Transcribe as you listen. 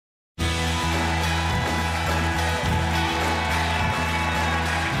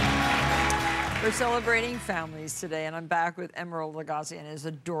We're celebrating families today, and I'm back with Emeril Lagasse and his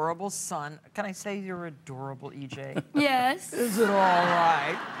adorable son. Can I say you're adorable, E.J.? Yes. Is it all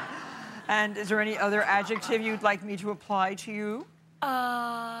right? And is there any other adjective you'd like me to apply to you?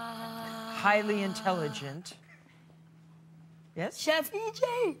 Highly intelligent. Yes? Chef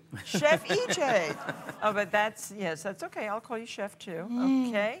E.J. Chef E.J. Oh, but that's, yes, that's okay. I'll call you Chef, too.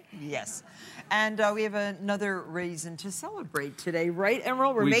 Okay? Yes. And we have another reason to celebrate today, right,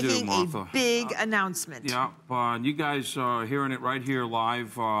 Emeril? We're making a big announcement. Yeah, you guys are hearing it right here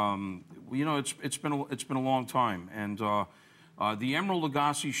live. You know, it's been a long time, and the Emeril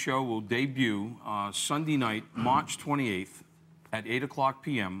Lagasse show will debut Sunday night, March 28th at 8:00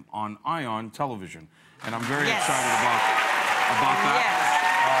 p.m. on ION Television, and I'm very excited about that. Yes.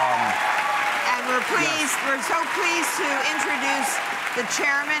 And we're so pleased to introduce the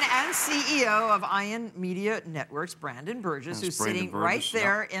chairman and CEO of ION Media Networks, Brandon Burgess, who's sitting right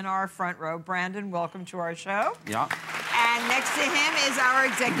there in our front row. Brandon, welcome to our show. Yeah. And next to him is our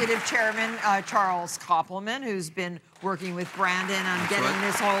executive chairman, Charles Koppelman, who's been working with Brandon on getting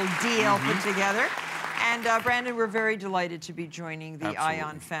this whole deal put together. And Brandon, we're very delighted to be joining the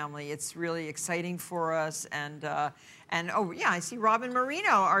ION family. It's really exciting for us. And oh yeah, I see Robin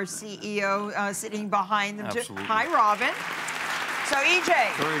Marino, our CEO, sitting behind them too. Hi, Robin. So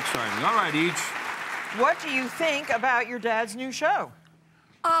E.J. Very exciting. All right, E.J. What do you think about your dad's new show?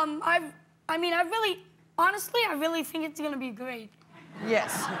 Honestly, I really think it's gonna be great.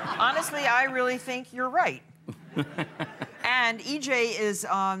 Yes. Honestly, I really think you're right. And E.J. is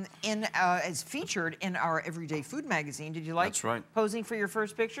is featured in our Everyday Food magazine. Did you like posing for your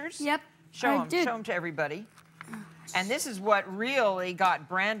first pictures? Yep. Show them to everybody. And this is what really got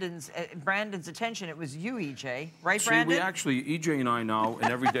Brandon's attention. It was you, E.J. Right, Brandon? See, we actually, E.J. and I now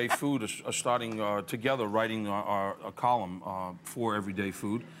in Everyday Food are starting together writing a column for Everyday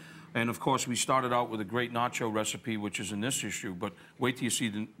Food. And of course, we started out with a great nacho recipe, which is in this issue, but wait till you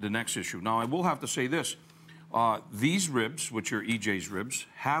see the next issue. Now, I will have to say this. These ribs, which are E.J.'s ribs,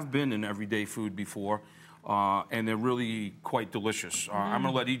 have been in Everyday Food before, and they're really quite delicious. I'm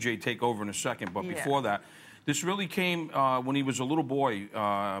going to let E.J. take over in a second, but before that, this really came when he was a little boy,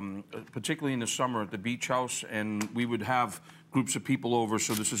 particularly in the summer at the beach house, and we would have groups of people over,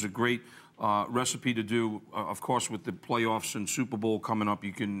 so this is a great recipe to do. Of course, with the playoffs and Super Bowl coming up,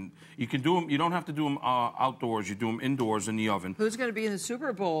 you can do them. You don't have to do them outdoors. You do them indoors in the oven. Who's going to be in the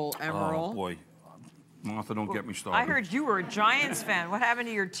Super Bowl, Emeril? Oh, boy. Martha, don't get me started. I heard you were a Giants fan. What happened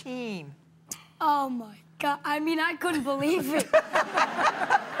to your team? Oh, my God. I mean, I couldn't believe it.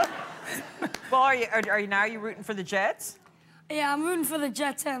 Well, are you now rooting for the Jets? Yeah, I'm rooting for the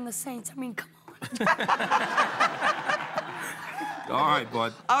Jets and the Saints. I mean, come on. All right,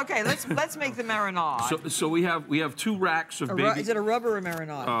 bud. Okay, let's make the marinade. So we have 2 racks of baby. Is it a rub or a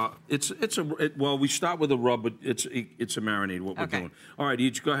marinade? Well, we start with a rub, but it's a marinade. What we're doing. All right,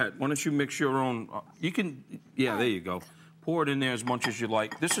 each go ahead. Why don't you mix your own? You can. Yeah, there you go. Pour it in there as much as you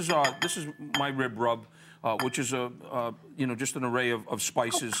like. This is my rib rub, which is just an array of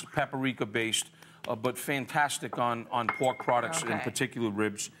spices, paprika based. But fantastic on pork products, in particular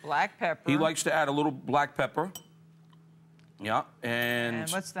ribs. Black pepper. He likes to add a little black pepper. Yeah, and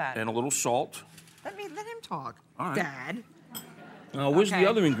what's that? And a little salt. Let him talk, right. Dad. Where's the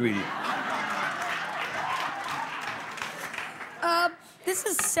other ingredient? This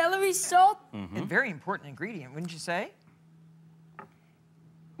is celery salt. A very important ingredient, wouldn't you say?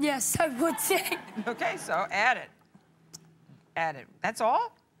 Yes, I would say. Okay, so add it. Add it. That's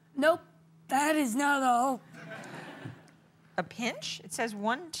all? Nope, that is not all. A pinch? It says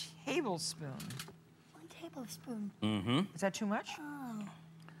 1 tablespoon. Tablespoon. Is that too much?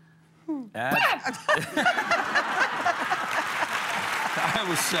 Oh. Add. I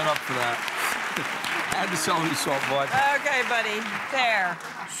was set up for that. Add the celery salt, bud. Okay, buddy. There.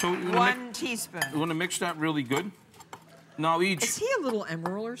 So 1 teaspoon. You want to mix that really good? Now, Eej. Is he a little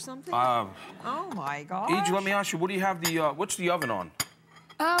Emeril or something? Oh my gosh. Eej, let me ask you. What do you have what's the oven on?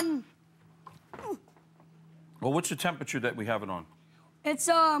 Well, what's the temperature that we have it on? It's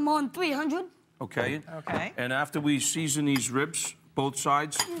on 300. Okay. Okay. And after we season these ribs, both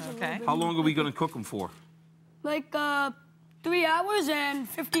sides, how long are we going to cook them for? Like 3 hours and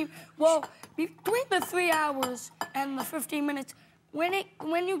 15. Well, between the 3 hours and the 15 minutes,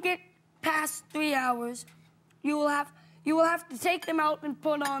 when you get past 3 hours, you will have to take them out and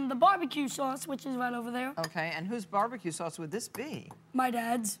put on the barbecue sauce, which is right over there. Okay. And whose barbecue sauce would this be? My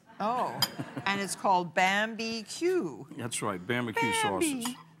dad's. Oh. And it's called Bambi-Q. That's right, barbecue sauces.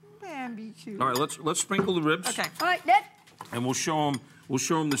 Bambi-Q. All right, let's sprinkle the ribs. Okay. All right, Dad. And we'll show them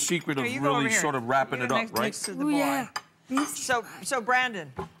the secret of really sort of wrapping it up, right? Next to the bar. So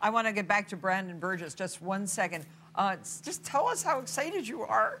Brandon, I want to get back to Brandon Burgess just 1 second. Just tell us how excited you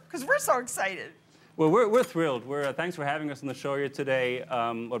are, because we're so excited. Well, we're thrilled. Thanks for having us on the show here today.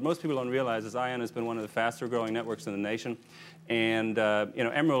 What most people don't realize is ION has been one of the faster growing networks in the nation. And, you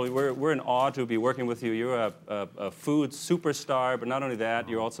know, Emeril, we're in awe to be working with you. You're a food superstar, but not only that,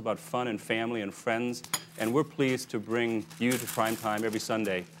 you're also about fun and family and friends. And we're pleased to bring you to primetime every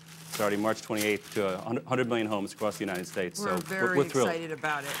Sunday, starting March 28th, to 100 million homes across the United States. We're so very we're thrilled. excited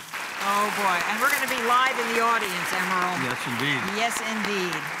about it. Oh, boy. And we're going to be live in the audience, Emeril. Yes, indeed. Yes,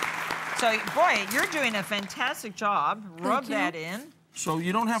 indeed. So, boy, you're doing a fantastic job. Rub that in. So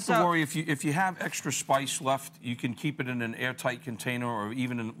you don't have to worry if you have extra spice left. You can keep it in an airtight container or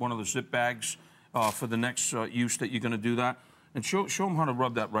even in one of the zip bags for the next use that you're going to do that. And show them how to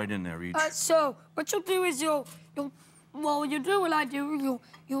rub that right in there, E.J. So what you'll do is you'll do what I do.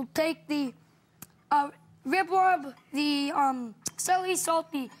 You'll take the rib rub, the celery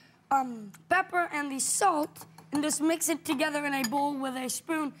salt, the pepper, and the salt, and just mix it together in a bowl with a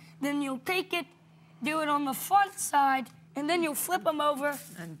spoon. Then you'll take it, do it on the front side, and then you'll flip them over.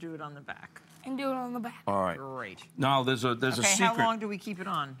 And do it on the back. And do it on the back. All right. Great. Now there's a secret. How long do we keep it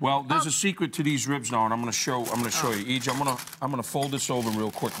on? Well, there's a secret to these ribs now, and I'm going to show you. E.J., I'm going to fold this over real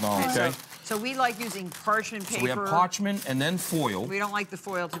quick now, okay? So we like using parchment paper. So we have parchment and then foil. We don't like the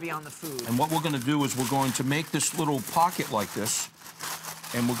foil to be on the food. And what we're going to do is we're going to make this little pocket like this,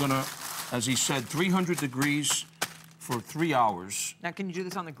 and we're going to, as he said, 300 degrees for 3 hours. Now, can you do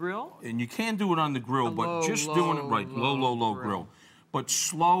this on the grill? And you can do it on the grill, but just doing it right, low grill. But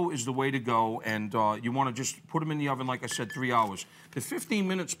slow is the way to go, and you want to just put them in the oven, like I said, 3 hours. The 15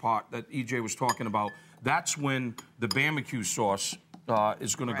 minutes part that E.J. was talking about, that's when the barbecue sauce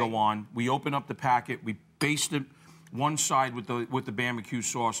is going to go on. We open up the packet, we baste it one side with the barbecue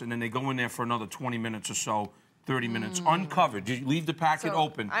sauce, and then they go in there for another 20 minutes or so. 30 minutes, uncovered. You leave the packet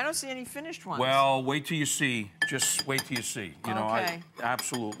open. I don't see any finished ones. Well, wait till you see. Just wait till you see. You know, Okay.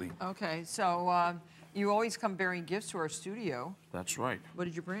 Absolutely. Okay, so you always come bearing gifts to our studio. That's right. What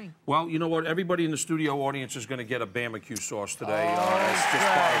did you bring? Well, you know what? Everybody in the studio audience is going to get a barbecue sauce today. It's just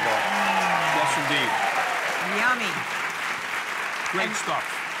part of Yes, indeed. Yummy. Great stuff.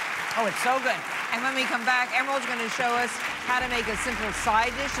 Oh, it's so good. And when we come back, Emeril's going to show us how to make a simple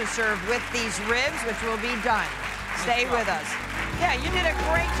side dish to serve with these ribs, which will be done. Stay with us. Yeah, you did a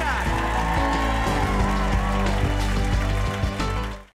great job.